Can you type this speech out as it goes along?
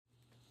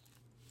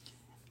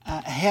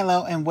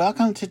Hello and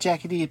welcome to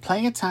Jackie D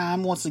Playa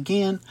Time. Once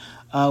again,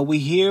 we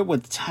here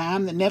with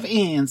time that never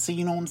ends. So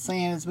you know what I'm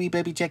saying? It's me,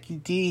 baby Jackie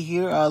D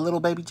here, little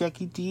baby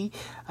Jackie D.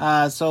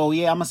 So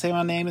yeah, I'm gonna say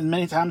my name as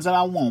many times as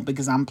I want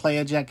because I'm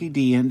Player Jackie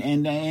D.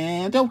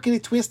 And don't get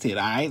it twisted,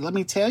 all right? Let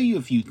me tell you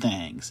a few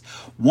things.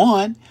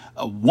 One,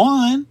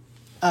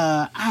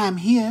 I'm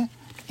here.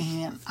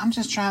 And I'm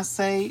just trying to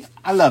say,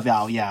 I love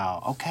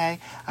y'all, okay?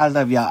 I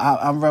love y'all.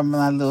 I'm rubbing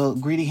my little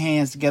greedy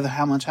hands together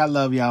how much I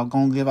love y'all.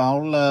 Gonna give all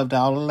the love to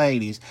all the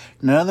ladies.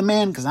 None of the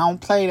men, because I don't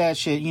play that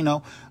shit, you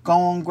know. Go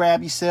on,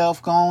 grab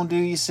yourself. Go on, do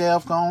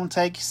yourself. Go on,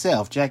 take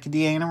yourself. Jackie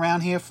D ain't around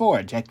here for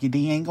it. Jackie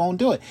D ain't gonna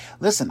do it.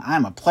 Listen,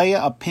 I'm a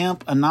player, a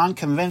pimp, a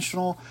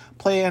non-conventional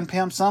player and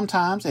pimp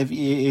sometimes. If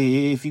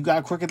you got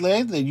a crooked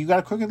leg, then you got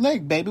a crooked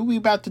leg, baby. We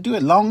about to do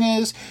it. Long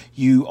as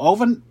you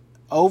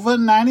over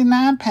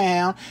 99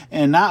 pound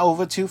and not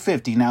over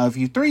 250. Now, if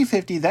you're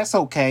 350, that's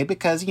okay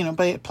because, you know,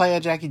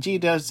 Player Jackie G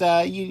does,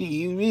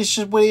 it's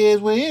just what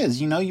it is.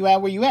 You know, you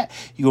at where you at.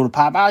 You go to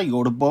Popeye, you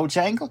go to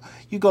Bojangles,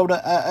 you go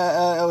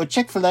to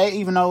Chick-fil-A,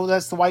 even though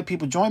that's the white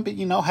people joint, but,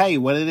 you know, hey,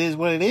 what it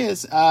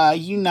is,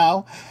 you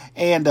know.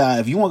 And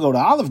if you want to go to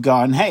Olive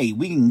Garden, hey,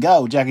 we can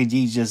go. Jackie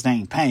G just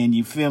ain't paying,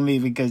 you feel me?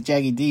 Because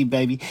Jackie D,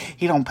 baby,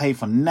 he don't pay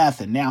for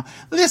nothing. Now,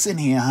 listen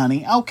here,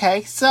 honey.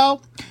 Okay,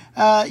 so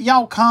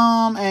y'all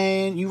come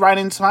and you write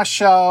into my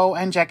show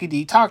and Jackie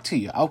D talk to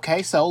you.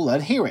 Okay, so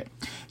let's hear it.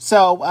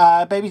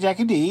 So, baby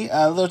Jackie D,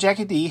 little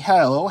Jackie D,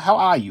 hello, how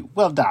are you?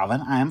 Well,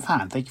 darling, I am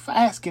fine. Thank you for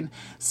asking.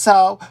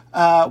 So,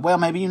 well,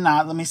 maybe you're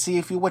not. Let me see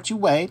what you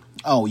weigh.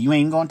 Oh, you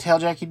ain't gonna tell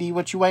Jackie D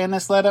what you weigh in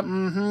this letter?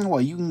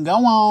 Well, you can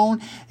go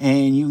on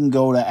and you can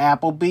go to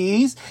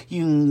Applebee's.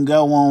 You can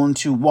go on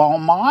to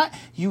Walmart.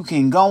 You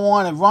can go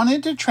on and run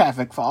into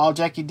traffic for all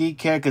Jackie D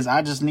care because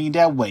I just need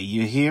that weight.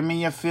 You hear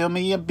me? You feel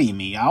me? You be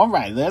me. All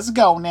right, let's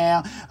go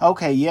now.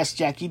 Okay, yes,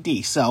 Jackie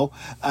D. So,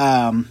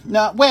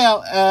 no,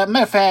 well,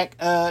 matter of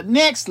fact,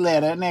 next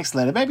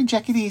letter. Baby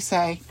Jackie D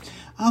say,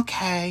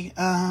 okay,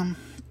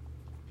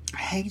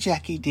 hey,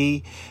 Jackie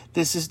D,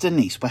 this is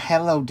Denise. Well,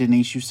 hello,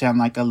 Denise. You sound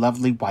like a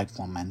lovely white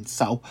woman.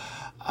 So,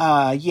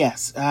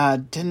 yes,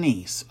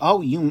 Denise.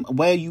 Oh, you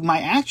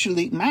might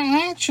actually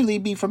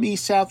be from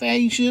East South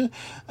Asia.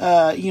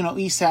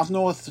 East, South,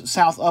 North,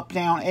 South, up,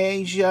 down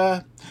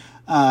Asia.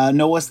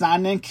 No, it's not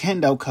a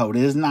Nintendo code.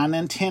 It is not a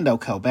Nintendo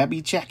code. Baby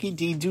Jackie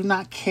D do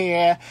not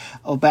care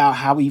about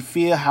how he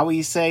feel, how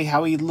he say,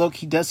 how he look.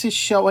 He does his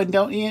show and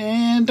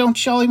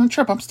don't y'all even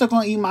trip. I'm still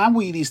going to eat my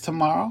Wheaties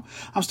tomorrow.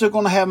 I'm still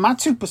going to have my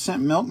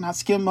 2% milk, not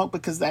skim milk,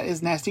 because that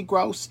is nasty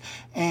gross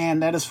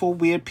and that is for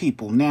weird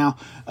people. Now,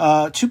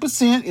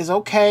 2% is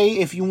okay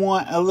if you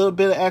want a little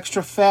bit of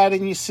extra fat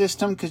in your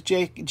system because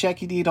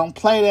Jackie D don't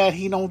play that.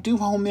 He don't do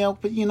whole milk.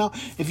 But, you know,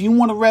 if you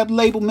want a red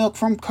label milk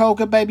from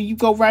Kroger, baby, you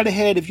go right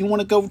ahead. If you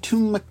want to go to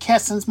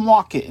McKesson's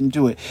Market and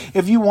do it.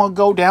 If you want to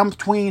go down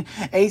between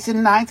 8th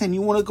and 9th and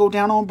you want to go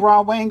down on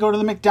Broadway and go to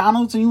the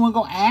McDonald's and you want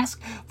to go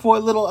ask for a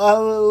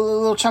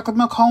little chocolate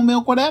milk, whole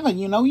milk, whatever,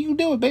 you know, you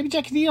do it. Baby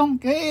Jackie D it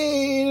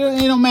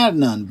don't matter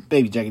none,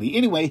 Baby Jackie D.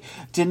 Anyway,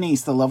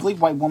 Denise, the lovely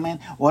white woman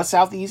or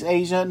Southeast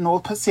Asia,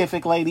 North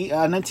Pacific lady,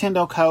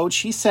 Nintendo code,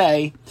 she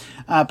say,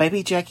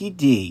 Baby Jackie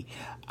D,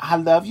 I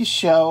love your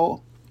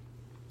show.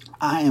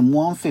 I am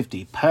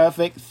 150,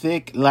 perfect,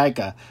 thick, like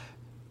a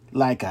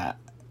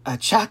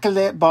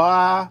chocolate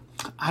bar.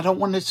 I don't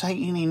want to say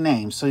any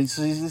names. So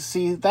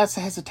see, that's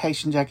the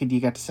hesitation Jackie D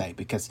got to say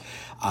because,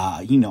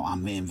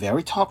 I'm in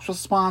very talks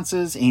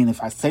responses. And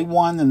if I say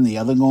one, then the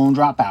other going to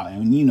drop out.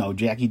 And, you know,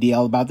 Jackie D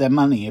all about that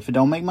money. If it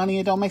don't make money,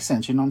 it don't make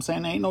sense. You know what I'm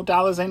saying? Ain't no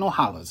dollars, ain't no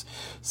hollers.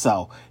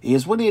 So it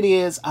is what it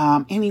is.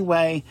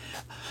 Anyway,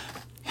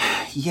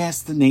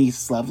 yes,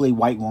 Denise, lovely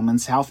white woman,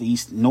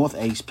 Southeast,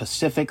 Northeast,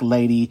 Pacific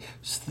lady,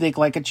 thick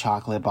like a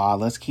chocolate bar.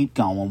 Let's keep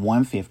going.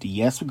 150.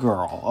 Yes,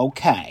 girl.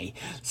 Okay.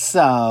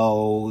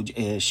 So,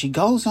 she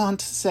goes on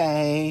to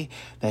say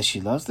that she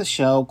loves the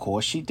show. Of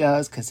course she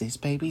does, because it's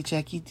baby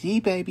Jackie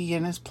D, baby,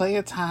 and it's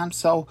player time.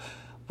 So,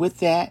 with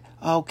that,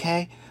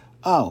 okay.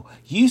 Oh,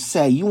 you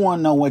say you want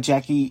to know where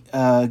Jackie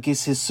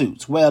gets his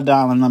suits. Well,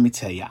 darling, let me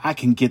tell you, I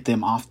can get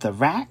them off the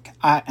rack.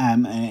 I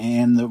am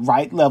in the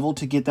right level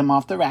to get them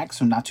off the rack.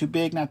 So not too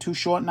big, not too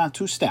short, not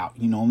too stout.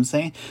 You know what I'm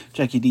saying?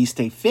 Jackie D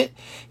stay fit.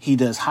 He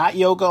does hot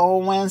yoga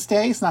on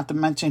Wednesdays. Not to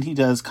mention he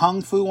does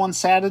kung fu on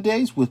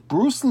Saturdays with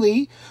Bruce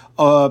Lee.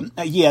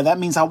 Yeah, that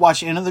means I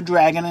watch Enter the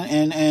Dragon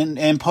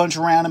and punch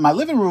around in my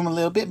living room a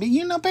little bit. But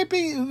you know,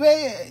 baby,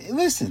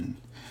 listen,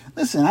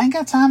 I ain't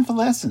got time for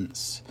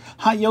lessons.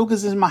 Hot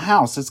yoga's in my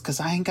house. It's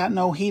because I ain't got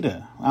no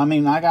heater. I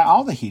mean, I got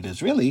all the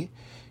heaters, really.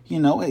 You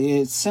know,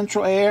 it's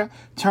central air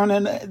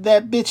turning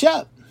that bitch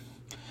up.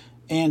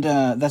 And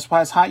that's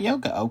why it's hot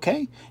yoga,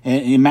 okay?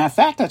 And matter of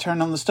fact, I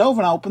turned on the stove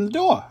and I opened the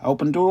door. I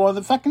opened the door of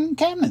the fucking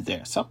cabinet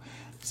there. So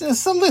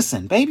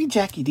listen, baby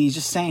Jackie D's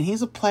just saying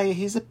he's a player,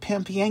 he's a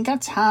pimp. He ain't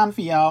got time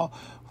for y'all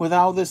with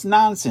all this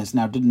nonsense.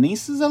 Now,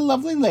 Denise is a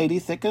lovely lady,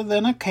 thicker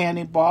than a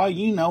candy bar.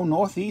 You know,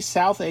 Northeast,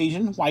 South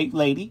Asian, white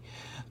lady.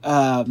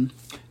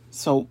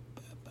 So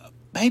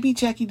baby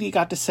Jackie D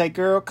got to say,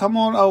 girl, come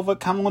on over,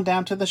 come on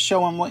down to the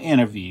show and we'll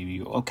interview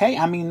you, okay?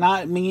 I mean,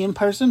 not me in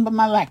person, but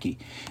my lackey.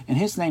 And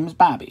his name is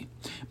Bobby.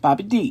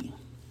 Bobby D.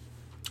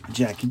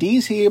 Jackie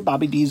D's here,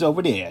 Bobby D's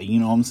over there, you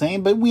know what I'm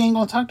saying? But we ain't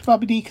gonna talk to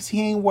Bobby D because he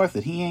ain't worth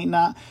it. He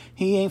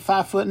ain't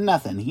 5 foot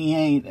nothing. He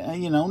ain't,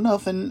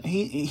 nothing.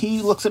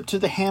 He looks up to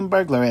the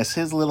Hamburglar as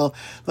his little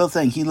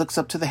thing. He looks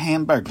up to the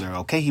Hamburglar,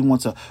 okay? He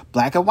wants a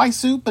black and white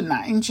suit, but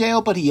not in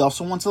jail, but he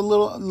also wants a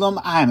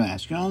little eye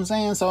mask, you know what I'm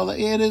saying? So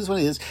it is what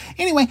it is.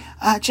 Anyway,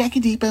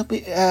 Jackie D,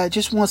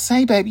 just want to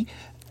say, baby,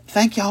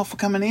 thank y'all for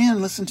coming in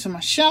and listening to my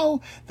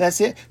show. That's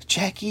it.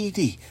 Jackie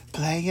D,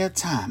 playa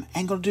time.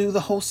 Ain't gonna do the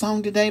whole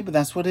song today, but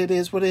that's what it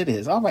is,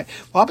 All right.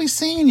 Well, I'll be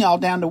seeing y'all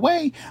down the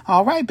way.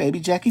 All right, baby.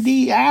 Jackie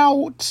D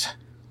out.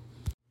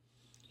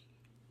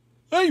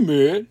 Hey,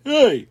 man.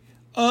 Hey.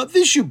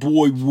 This your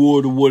boy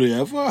Wood or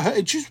whatever. Hey,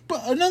 I just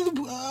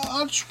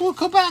want to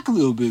come back a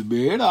little bit,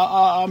 man.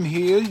 I'm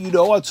here.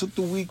 I took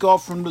the week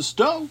off from the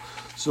stove.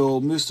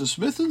 So Mr.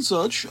 Smith and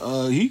such,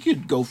 he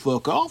could go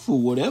fuck off or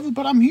whatever,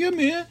 but I'm here,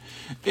 man.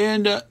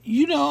 And, I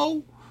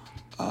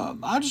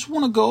just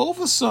want to go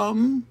over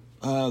something.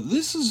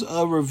 This is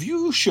a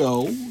review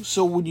show,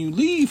 so when you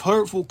leave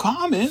hurtful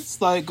comments,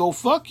 like, go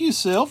fuck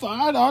yourself,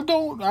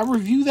 I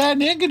review that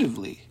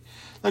negatively.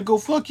 Like, go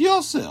fuck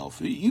yourself.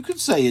 You could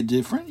say it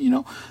different,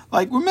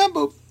 Like,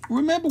 remember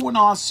when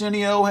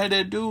Arsenio had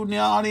that dude in the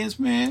audience,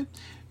 man?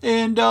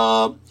 And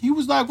he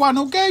was like, why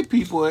no gay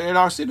people? And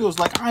Arsenio was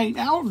like, I ain't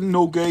out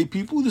no gay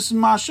people. This is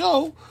my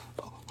show.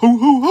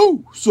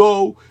 Hoo.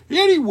 So,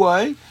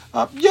 anyway,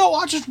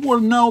 I just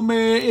want to know,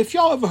 man, if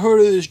y'all ever heard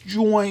of this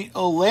joint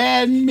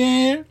Aladdin,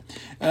 man?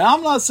 And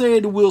I'm not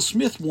saying the Will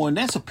Smith one.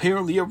 That's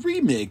apparently a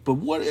remake. But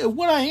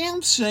what I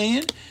am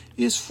saying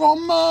is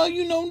from, the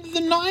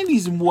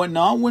 90s and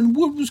whatnot when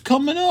Wood was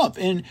coming up.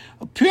 And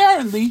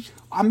apparently,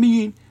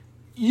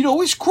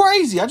 it's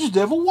crazy. I just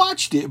never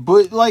watched it.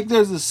 But, like,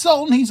 there's a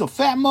Sultan. He's a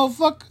fat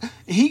motherfucker.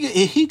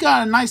 He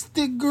got a nice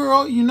thick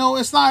girl.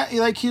 It's not,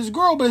 like, his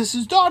girl, but it's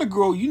his daughter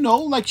girl.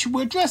 Like, she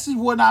wear dresses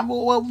and whatnot.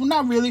 Well,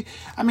 not really.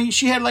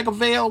 She had, like, a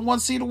veil, one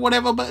seat or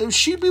whatever. But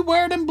she be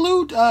wearing them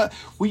blue.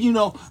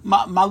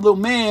 My little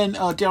man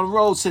down the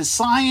road says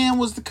cyan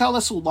was the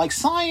color. So, like,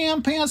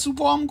 cyan pants is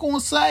what I'm going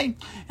to say.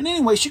 And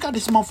anyway, she got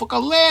this motherfucker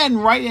Aladdin,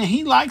 right? And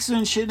he likes her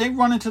and shit. They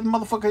run into the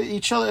motherfucker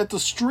each other at the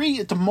street,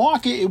 at the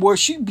market, where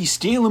she be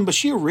stealing, but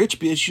she a rich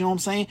bitch, you know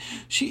what I'm saying?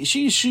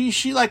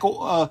 She like,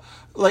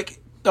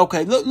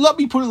 okay, let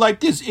me put it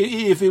like this.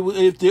 If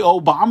the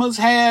Obamas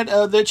had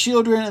their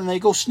children and they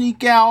go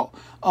sneak out,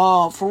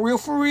 for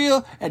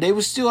real, and they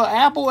was still an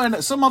apple,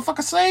 and some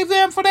motherfucker saved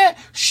them for that.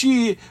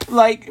 Shit,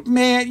 like,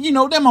 man, them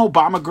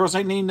Obama girls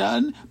ain't need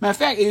nothing. Matter of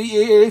fact,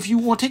 if you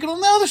want to take it on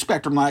the other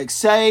spectrum, like,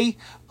 say,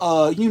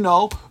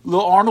 little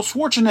Arnold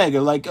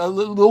Schwarzenegger, like a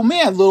little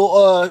man,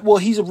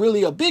 he's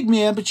really a big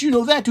man, but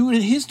that dude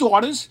and his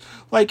daughters,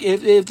 like,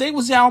 if they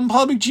was out in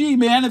public, gee,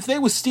 man, if they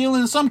was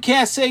stealing, some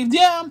cat saved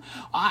them,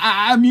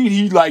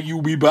 he'd like,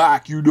 you be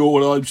back, you know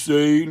what I'm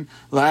saying?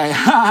 Like,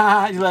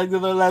 like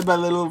my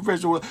little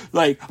French,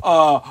 like,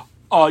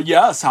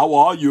 yes, how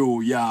are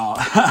you? Yeah.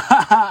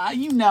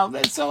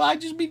 That. So I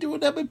just be doing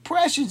them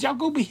impressions. Y'all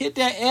gonna be hit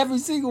that every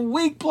single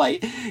week play.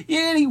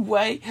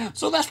 Anyway,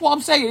 so that's what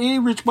I'm saying. Any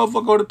rich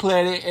motherfucker on the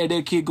planet and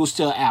their kid go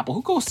steal an apple.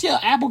 Who go steal an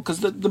apple? Because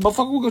the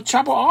motherfucker will go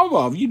chop her arm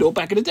off.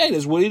 Back in the day,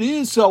 that's what it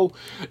is. So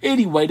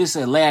anyway, this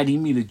is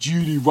Aladdin, me the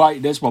Judy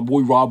Wright. That's my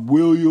boy Rob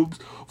Williams.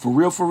 For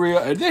real.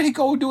 And then he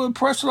go do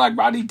impression like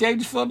Rodney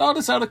Dangerfield and all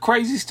this other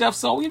crazy stuff.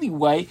 So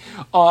anyway,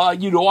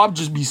 I'm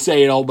just be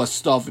saying all my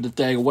stuff in the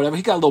thing or whatever.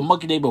 He got a little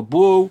monkey named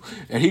Boo,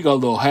 and he got a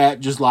little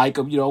hat just like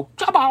him,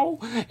 come on.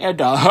 And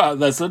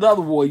that's another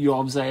one, you know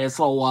what I'm saying?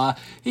 So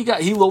he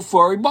little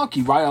furry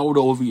monkey, right? I don't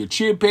know if he a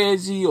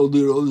chimpanzee or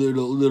little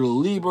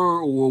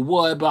lemur or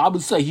what, but I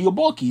would say he a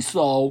monkey.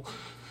 So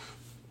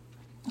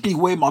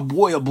anyway, my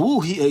boy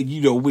Abu,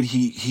 when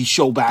he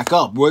show back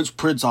up, where's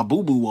Prince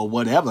Abu or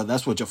whatever,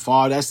 that's what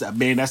Jafar, that's that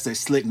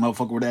slick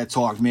motherfucker with that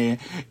talk, man.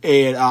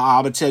 And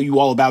I'm going to tell you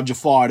all about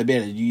Jafar in a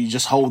minute. You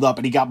just hold up,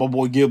 and he got my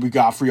boy Gilbert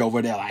Godfrey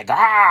over there like,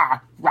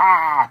 that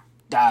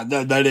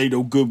ain't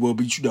no good one,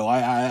 but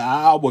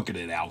I'm working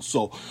it out.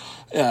 So,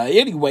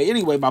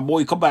 anyway, my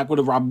boy come back with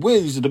a Rob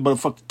Williams and the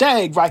motherfucking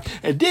tag, right?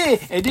 And then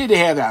they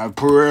have that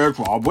Prince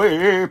Rob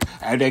Williams,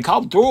 and they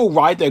come through,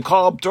 right? They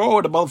come through,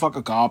 and the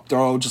motherfucker come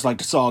through, just like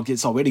the song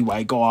gets. So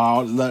anyway, go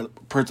out, let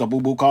Prince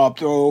Abu come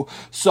through.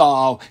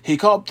 So he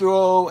come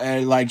through,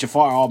 and like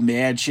Jafar all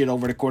mad shit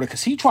over the corner,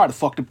 because he tried to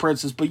fuck the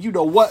princess, but you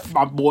know what?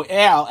 My boy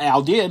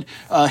Al did.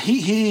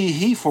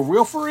 He for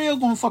real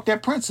gonna fuck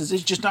that princess.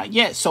 It's just not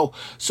yet. So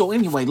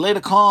anyway, let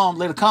it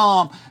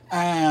come.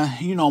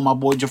 And, my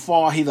boy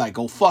Jafar, he like,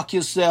 go fuck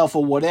yourself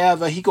or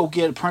whatever. He go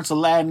get Prince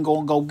Aladdin,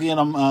 go get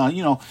him,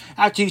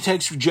 after he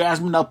takes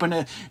Jasmine up in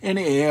the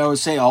air and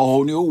say,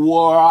 oh, new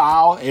war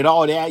out and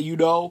all that,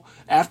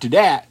 After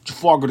that,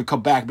 Jafar gonna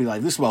come back and be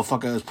like, this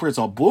motherfucker is Prince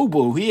of Boo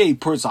Boo. He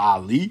ain't Prince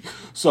Ali.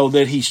 So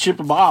then he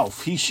ship him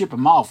off. He ship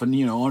him off and,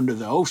 under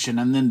the ocean.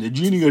 And then the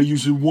genie gotta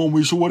use his one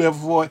wish or whatever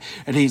for it.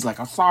 And he's like,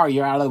 I'm sorry,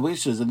 you're out of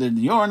wishes. And then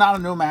you're not a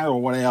new man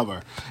or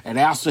whatever. And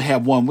I still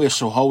have one wish,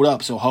 so hold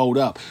up.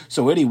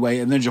 So anyway,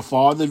 and then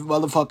Jafar, the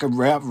motherfucking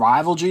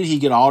rival genie, he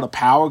get all the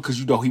power because,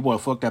 he want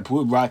to fuck that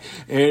poop, right?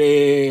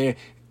 And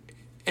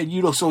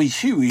so he's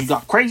huge. He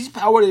got crazy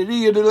power in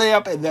the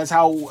lamp, and that's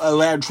how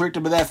Aladdin tricked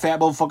him. And that fat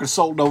motherfucking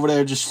Sultan over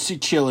there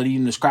just chilling,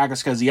 eating his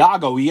crackers, because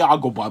Iago,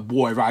 my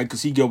boy, right?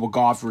 Because he Gilbert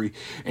Godfrey,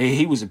 and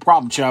he was a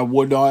problem child,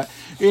 whatnot.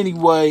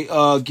 Anyway,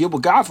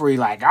 Gilbert Godfrey,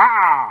 like,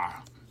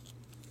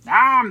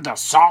 I'm the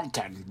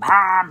Sultan.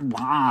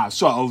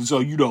 So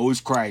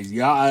it's crazy.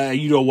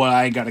 You know what?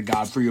 I ain't got a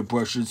Godfrey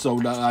impression. So,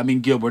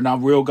 Gilbert,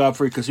 not real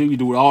Godfrey, because he be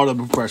doing all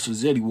the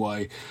impressions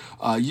anyway.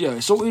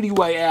 So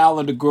anyway, Al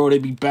and the girl, they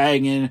be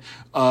banging.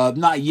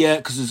 Not yet,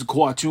 because it's a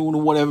cartoon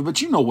or whatever,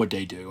 but you know what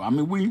they do.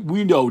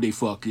 We know they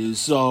fuck is.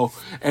 So,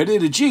 and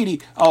then the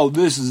genie,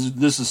 this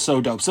is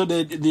so dope. So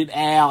then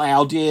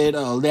Al did,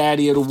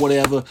 Aladdin or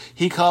whatever,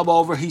 he come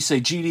over, he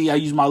say, genie, I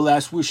use my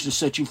last wish to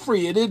set you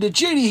free. And then the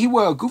genie, he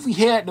wear a goofy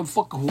hat and a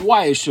fucking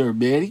Hawaiian shirt,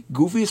 man. He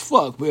goofy as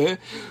fuck, man.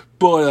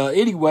 But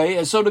anyway,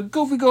 and so the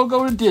Goofy gonna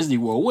go to Disney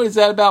World. What is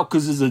that about?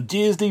 Because it's a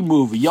Disney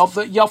movie. Y'all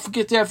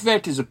forget that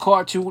fact. It's a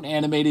cartoon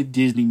animated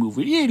Disney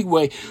movie.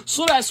 Anyway,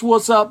 so that's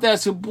what's up.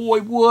 That's your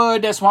boy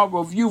Wood. That's my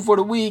review for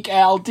the week.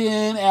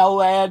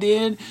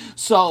 Aladdin.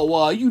 So,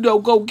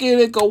 go get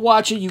it. Go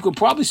watch it. You can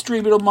probably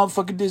stream it on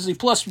motherfucking Disney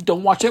Plus.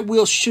 Don't watch that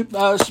Will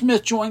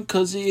Smith joint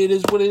because it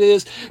is what it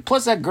is.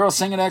 Plus that girl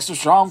singing extra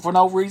strong for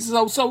no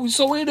reason.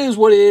 So it is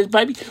what it is,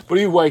 baby. But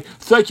anyway,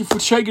 thank you for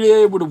checking it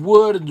in with the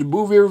Wood and the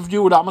movie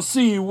review. And I'm going to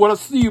see you when I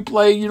see you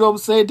play, you know what I'm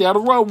saying, down the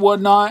road,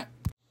 whatnot.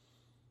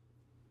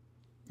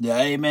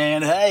 Hey,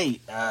 man, hey,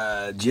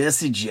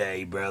 Jessie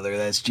J, brother,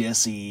 that's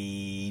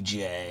Jessie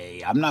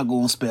J. I'm not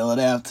going to spell it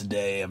out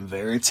today. I'm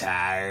very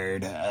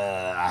tired.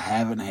 I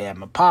haven't had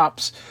my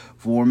pops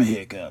for my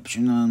hiccups,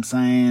 you know what I'm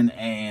saying?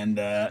 And,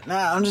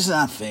 I'm just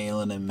not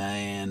feeling it,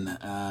 man,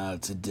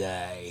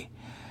 today.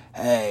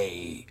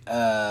 Hey,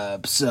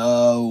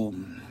 so,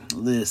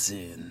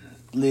 listen,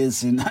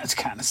 that's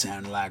kind of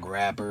sounding like a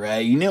rapper,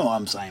 right? You know what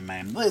I'm saying,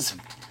 man. Listen,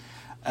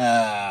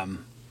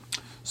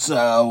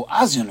 so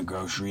I was in a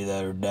grocery the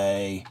other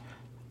day,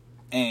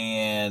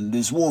 and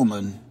this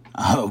woman,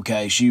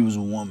 okay, she was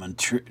a woman,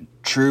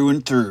 true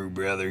and through,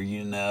 brother,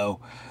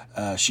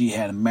 she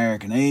had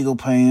American Eagle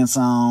pants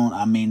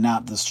on.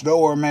 Not the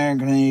store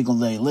American Eagle,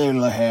 they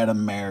literally had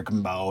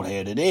American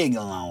bald-headed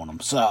eagle on them.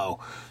 So,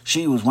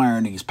 she was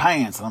wearing these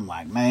pants, and I'm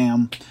like,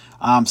 ma'am,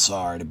 I'm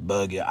sorry to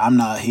bug you. I'm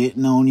not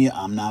hitting on you.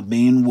 I'm not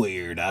being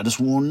weird. I just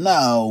want to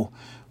know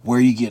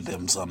where you get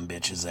them some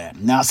bitches at.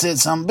 Now, I said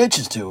some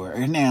bitches to her.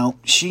 And now,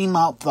 she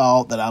might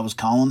thought that I was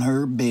calling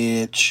her a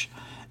bitch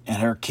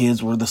and her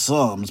kids were the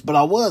sums. But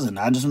I wasn't.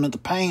 I just meant the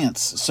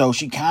pants. So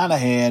she kind of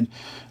had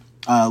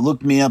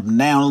looked me up and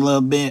down a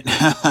little bit.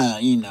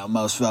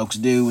 Most folks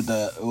do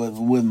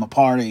with my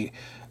party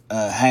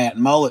hat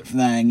and mullet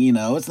thing.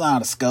 It's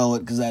not a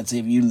skullet because that's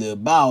if you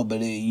live bald, but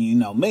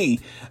me,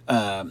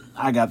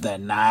 I got that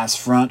nice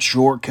front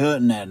shortcut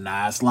and that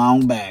nice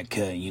long back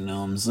cut, you know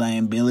what I'm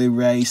saying? Billy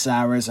Ray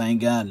Cyrus ain't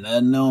got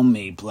nothing on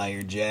me,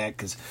 player Jack,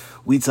 because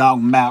we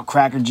talking about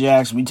Cracker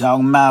Jacks, we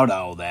talking about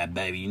all that,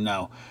 baby,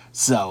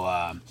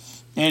 So,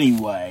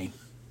 anyway,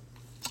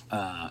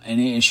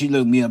 and she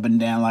looked me up and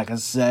down, like I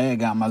say. I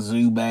got my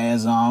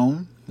Zubaz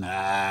on.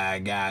 I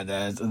got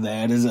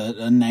that is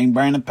a name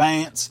brand of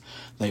pants.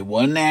 They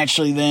wasn't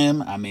actually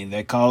them.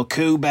 They're called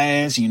Cool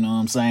Bass, you know what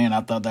I'm saying?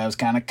 I thought that was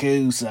kind of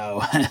cool,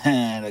 so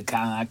they're kind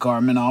of like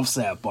Carmen off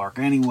South Park.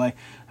 Anyway,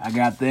 I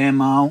got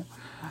them on.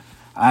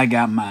 I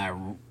got my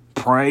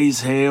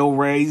Praise Hell,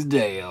 Raise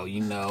Dale,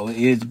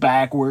 it's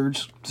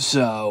backwards.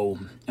 So,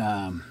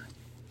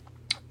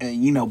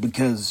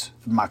 because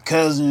my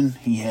cousin,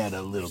 he had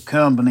a little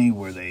company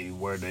where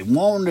they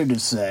wanted to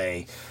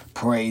say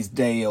Praise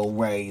Dale,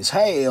 Raise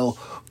Hell,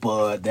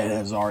 but that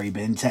has already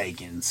been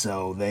taken.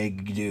 So they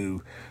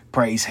do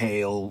Praise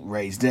Hell,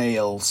 Raise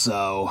Dale.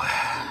 So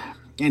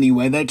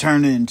anyway, they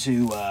turned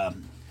into, what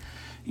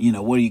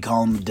do you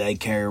call them,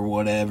 daycare or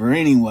whatever.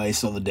 Anyway,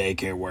 so the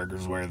daycare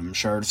workers wear them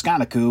shirts. It's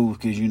kind of cool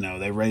because,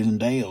 they raising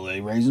Dale, they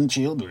raising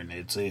children.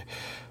 It's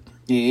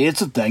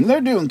a thing.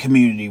 They're doing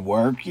community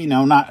work,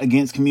 not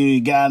against community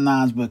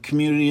guidelines, but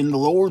community in the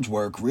Lord's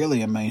work,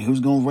 really. Who's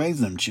going to raise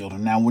them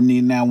children? Now,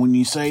 when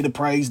you say the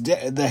praise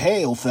the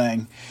hell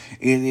thing,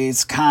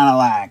 it's kind of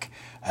like,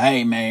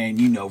 hey, man,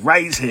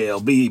 raise hell,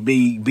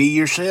 be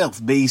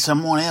yourself, be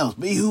someone else,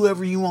 be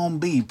whoever you want to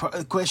be.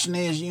 The question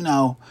is,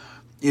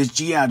 is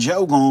G.I.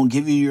 Joe going to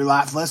give you your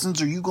life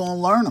lessons or you going to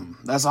learn them?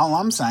 That's all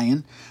I'm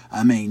saying.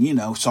 I mean,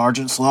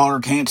 Sergeant Slaughter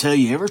can't tell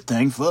you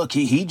everything. Fuck,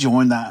 he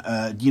joined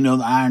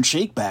the Iron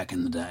Sheik back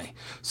in the day.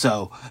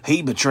 So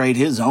he betrayed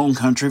his own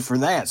country for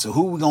that. So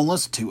who are we going to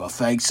listen to? A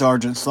fake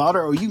Sergeant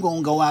Slaughter? Or are you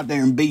going to go out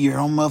there and be your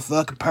own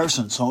motherfucking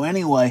person? So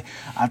anyway,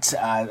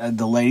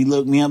 the lady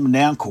looked me up and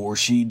down. Of course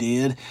she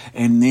did.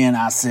 And then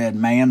I said,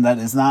 ma'am, that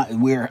is not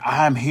where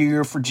I'm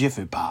here for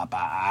Jiffy Pop.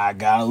 I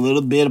got a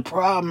little bit of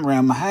problem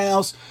around my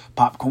house.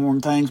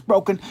 Popcorn thing's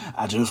broken.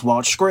 I just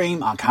watched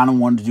Scream. I kind of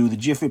wanted to do the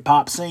Jiffy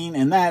Pop scene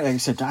and that,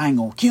 except I ain't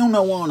going to kill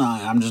no one.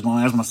 I'm just going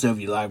to ask myself,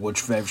 you like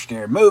what's your favorite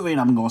scary movie?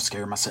 And I'm going to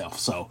scare myself.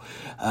 So,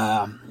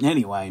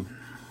 anyway,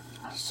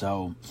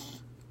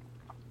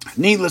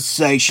 needless to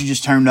say, she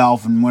just turned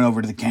off and went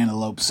over to the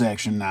cantaloupe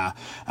section. I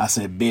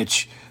said,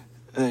 bitch,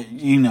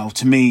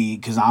 to me,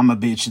 because I'm a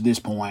bitch at this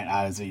point,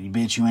 I said,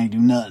 bitch, you ain't do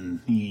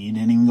nothing. You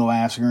didn't even go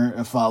ask her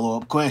a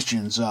follow-up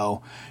question.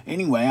 So,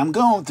 anyway, I'm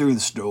going through the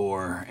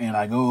store, and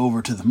I go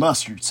over to the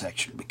mustard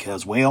section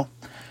because, well,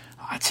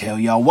 I tell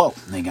y'all what,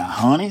 they got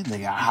honey, they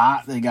got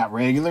hot, they got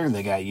regular,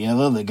 they got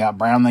yellow, they got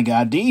brown, they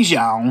got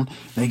Dijon,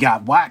 they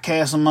got White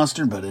Castle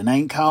mustard, but it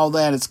ain't called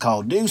that, it's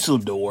called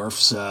Dusseldorf.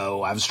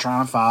 So I was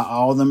trying to find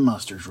all the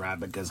mustards right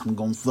because I'm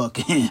gonna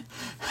fucking,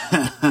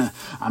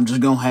 I'm just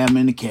gonna have them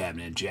in the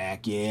cabinet,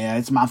 Jack. Yeah,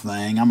 it's my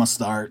thing. I'm gonna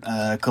start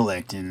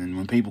collecting, and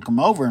when people come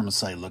over, I'm gonna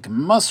say, look at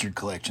my mustard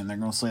collection. They're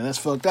gonna say, that's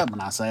fucked up,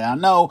 and I say, I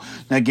know,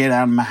 now get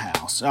out of my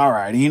house.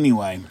 Alright,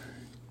 anyway.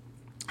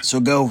 So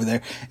go over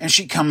there, and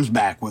she comes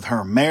back with her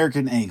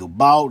American Eagle,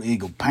 bald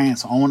eagle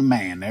pants on a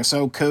man. They're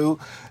so cool.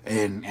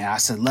 And I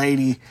said,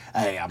 lady,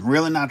 hey, I'm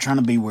really not trying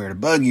to be weird or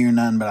bug you or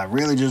nothing, but I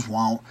really just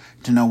want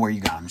to know where you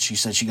got them. She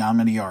said she got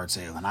them at a yard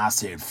sale. And I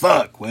said,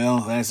 fuck,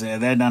 well, that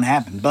doesn't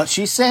happen. But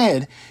she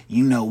said,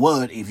 you know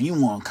what, if you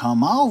want to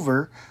come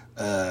over,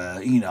 I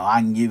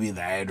can give you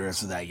the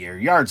address of that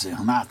yard sale.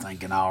 And I'm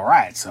thinking, all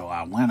right. So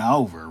I went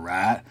over,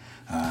 right?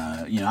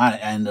 I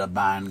ended up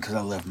buying because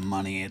I left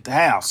money at the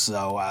house.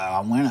 So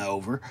I went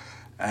over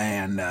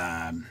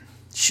and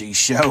she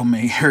showed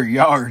me her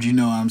yard. You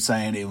know what I'm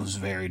saying? It was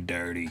very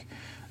dirty.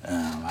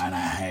 And I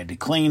had to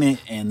clean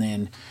it. And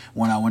then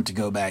when I went to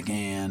go back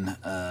in,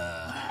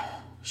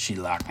 she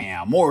locked me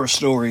out. Moral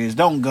story is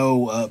don't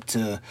go up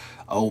to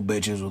old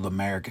bitches with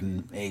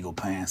American Eagle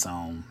pants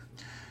on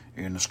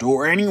in the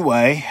store.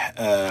 Anyway,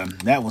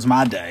 that was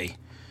my day.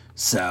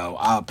 So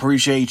I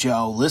appreciate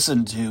y'all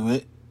listening to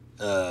it.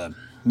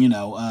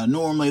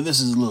 Normally this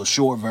is a little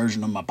short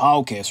version of my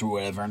podcast or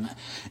whatever,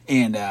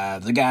 and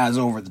the guys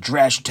over at the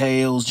Trashy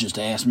Tales just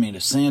asked me to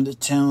send it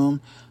to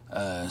them.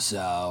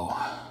 So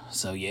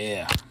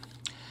yeah,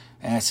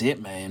 that's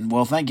it, man.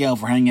 Well, thank y'all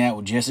for hanging out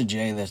with Jessie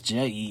J. That's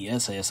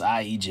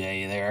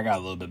JESSIEJ. There, I got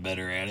a little bit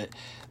better at it.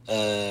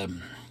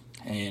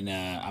 And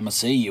I'm gonna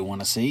see you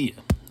when I see you.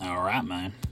 All right, man.